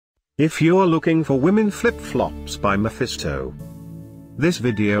If you're looking for women flip-flops by Mephisto, this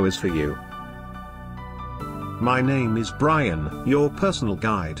video is for you. My name is Brian, your personal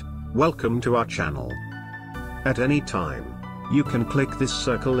guide. Welcome to our channel. At any time, you can click this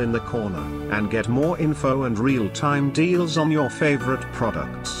circle in the corner and get more info and real-time deals on your favorite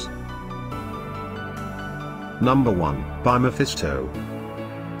products. Number 1, by Mephisto.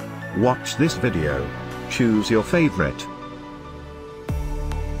 Watch this video. Choose your favorite.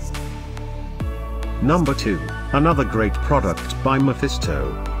 Number 2, another great product by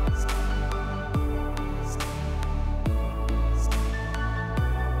Mephisto.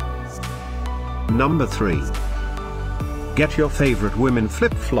 Number 3. Get your favorite women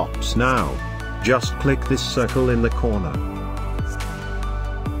flip-flops now. Just click this circle in the corner.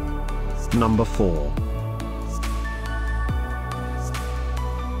 Number 4.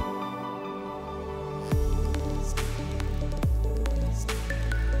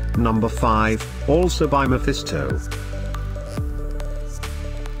 Number 5, also by Mephisto.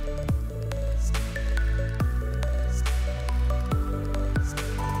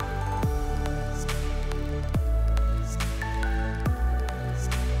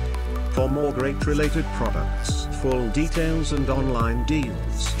 For more great related products, full details and online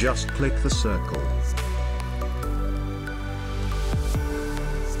deals, just click the circle.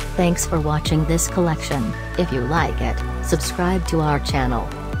 Thanks for watching this collection. If you like it, subscribe to our channel.